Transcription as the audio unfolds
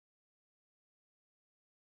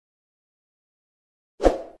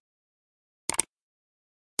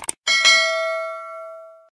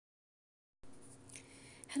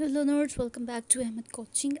Hello learners, welcome back to Ahmad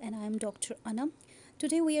Coaching and I am Dr. Anna.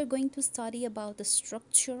 Today we are going to study about the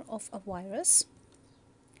structure of a virus.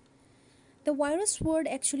 The virus word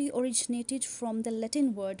actually originated from the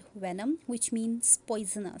Latin word venom, which means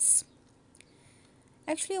poisonous.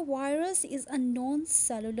 Actually, a virus is a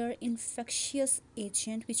non-cellular infectious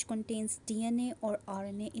agent which contains DNA or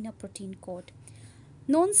RNA in a protein coat.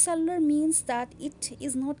 Non-cellular means that it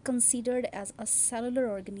is not considered as a cellular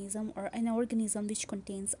organism or an organism which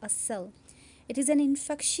contains a cell. It is an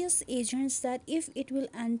infectious agent that if it will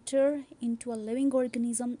enter into a living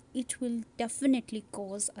organism, it will definitely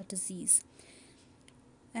cause a disease.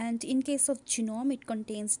 And in case of genome, it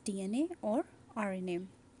contains DNA or RNA.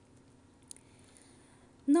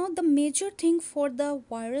 Now, the major thing for the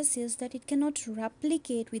virus is that it cannot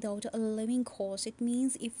replicate without a living host. It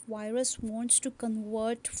means if virus wants to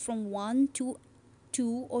convert from 1 to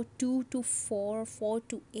 2 or 2 to 4, 4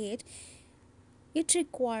 to 8, it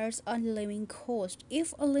requires a living host.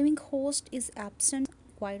 If a living host is absent,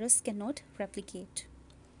 virus cannot replicate.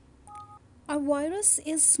 A virus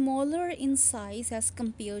is smaller in size as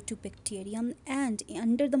compared to bacterium, and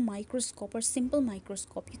under the microscope or simple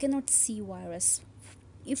microscope you cannot see virus.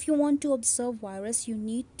 If you want to observe virus, you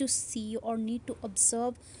need to see or need to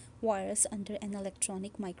observe virus under an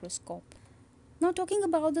electronic microscope. Now, talking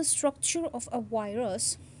about the structure of a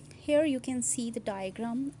virus, here you can see the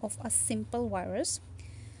diagram of a simple virus.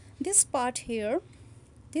 This part here,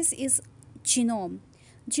 this is genome.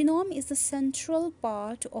 Genome is the central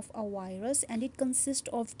part of a virus and it consists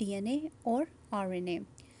of DNA or RNA.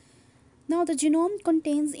 Now, the genome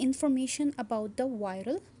contains information about the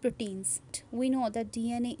viral proteins. We know that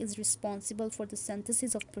DNA is responsible for the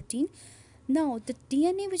synthesis of protein. Now, the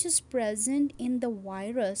DNA which is present in the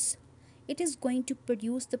virus, it is going to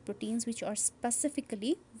produce the proteins which are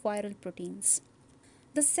specifically viral proteins.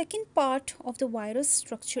 The second part of the virus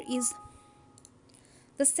structure is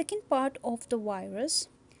the second part of the virus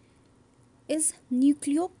is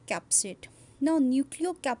nucleocapsid. Now,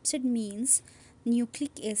 nucleocapsid means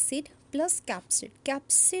nucleic acid plus capsid.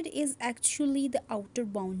 Capsid is actually the outer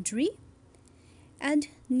boundary and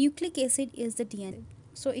nucleic acid is the DNA.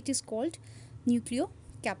 So it is called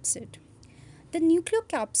nucleocapsid. The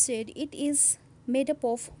nucleocapsid, it is made up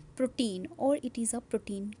of protein or it is a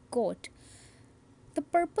protein coat. The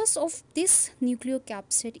purpose of this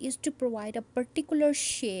nucleocapsid is to provide a particular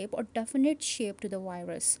shape or definite shape to the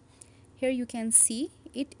virus. Here you can see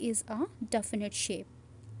it is a definite shape.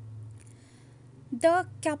 The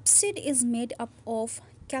capsid is made up of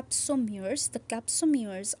capsomeres. The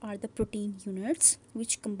capsomeres are the protein units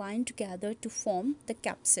which combine together to form the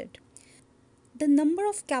capsid. The number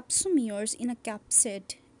of capsomeres in a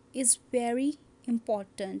capsid is very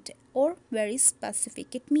important or very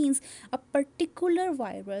specific. It means a particular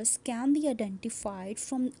virus can be identified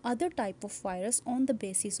from other type of virus on the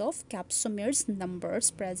basis of capsomeres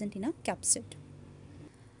numbers present in a capsid.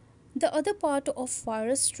 The other part of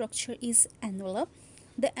virus structure is envelope.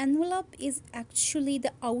 The envelope is actually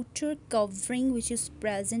the outer covering which is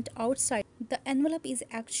present outside. The envelope is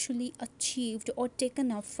actually achieved or taken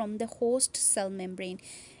up from the host cell membrane.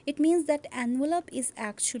 It means that envelope is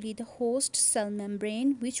actually the host cell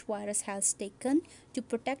membrane which virus has taken to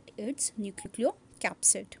protect its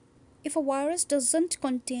nucleocapsid. If a virus doesn't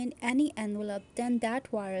contain any envelope, then that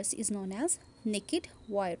virus is known as naked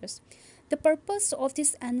virus. The purpose of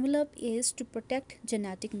this envelope is to protect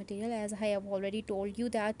genetic material, as I have already told you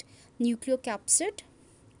that nucleocapsid,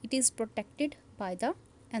 it is protected by the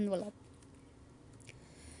envelope.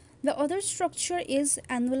 The other structure is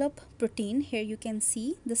envelope protein. Here you can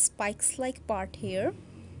see the spikes like part here.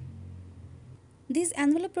 These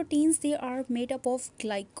envelope proteins, they are made up of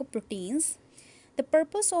glycoproteins. The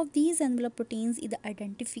purpose of these envelope proteins is the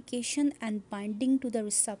identification and binding to the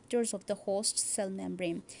receptors of the host cell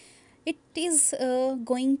membrane. It is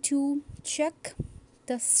going to check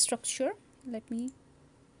the structure. Let me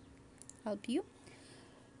help you.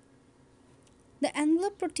 The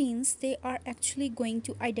envelope proteins, they are actually going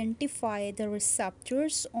to identify the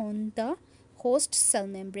receptors on the host cell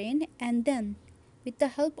membrane, and then with the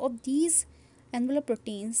help of these envelope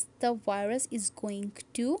proteins, the virus is going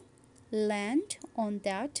to land on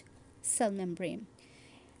that cell membrane.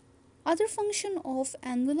 Other function of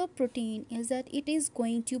envelope protein is that it is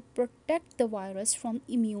going to protect the virus from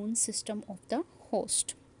immune system of the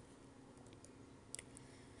host.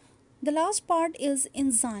 The last part is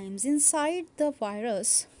enzymes. Inside the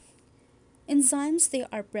virus, enzymes, they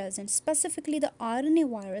are present. Specifically, the RNA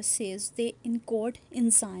viruses, they encode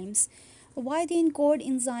enzymes. Why they encode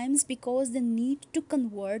enzymes? Because they need to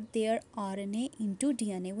convert their RNA into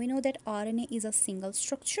DNA. We know that RNA is a single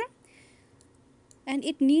structure. and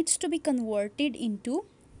it needs to be converted into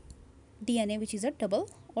DNA, which is a double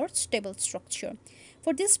or stable structure.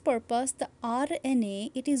 For this purpose, the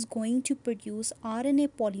RNA, it is going to produce RNA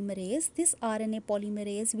polymerase. This RNA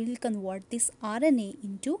polymerase will convert this RNA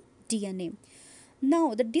into DNA.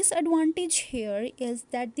 Now, the disadvantage here is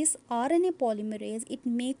that this RNA polymerase, it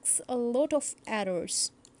makes a lot of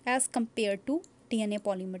errors as compared to DNA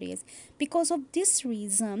polymerase. Because of this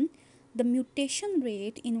reason, the mutation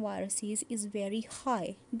rate in viruses is very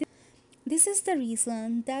high. This is the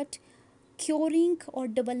reason that curing or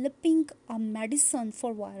developing a medicine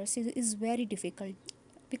for viruses is very difficult,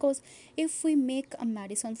 because if we make a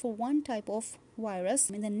medicine for one type of virus,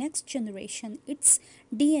 in the next generation its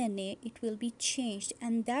DNA, it will be changed,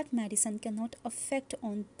 and that medicine cannot affect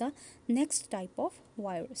on the next type of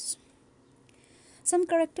virus. Some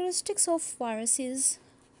characteristics of viruses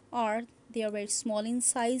are they are very small in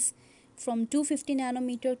size, from 250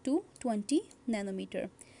 nanometer to 20 nanometer.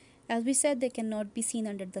 As we said, they cannot be seen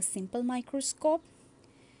under the simple microscope.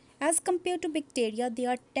 As compared to bacteria, they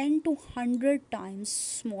are 10 to 100 times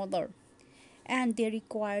smaller, and they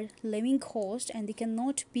require living host, and they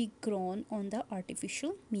cannot be grown on the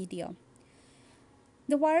artificial media.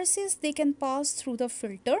 The viruses, they can pass through the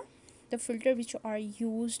filter which are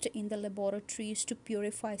used in the laboratories to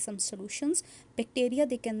purify some solutions. Bacteria,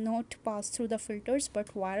 they cannot pass through the filters,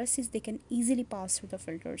 but viruses, they can easily pass through the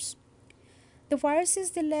filters. The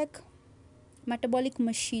viruses, they lack metabolic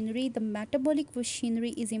machinery. The metabolic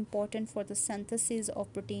machinery is important for the synthesis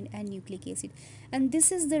of protein and nucleic acid, and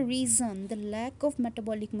this is the reason, the lack of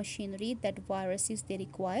metabolic machinery, that viruses, they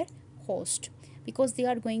require host, because they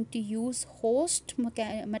are going to use host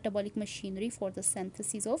metabolic machinery for the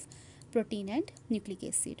synthesis of protein and nucleic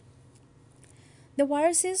acid. The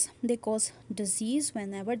viruses, they cause disease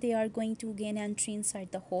whenever they are going to gain entry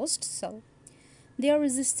inside the host cell. They are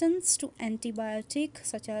resistant to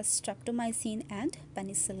antibiotics such as streptomycin and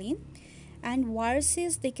penicillin. And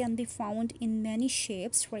viruses, they can be found in many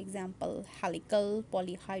shapes, for example helical,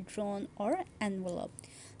 polyhedron, or envelope.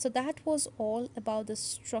 So that was all about the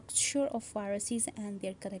structure of viruses and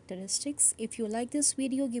their characteristics. If you like this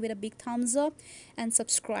video, give it a big thumbs up and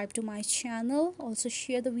subscribe to my channel. Also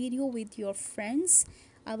share the video with your friends.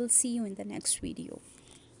 I will see you in the next video.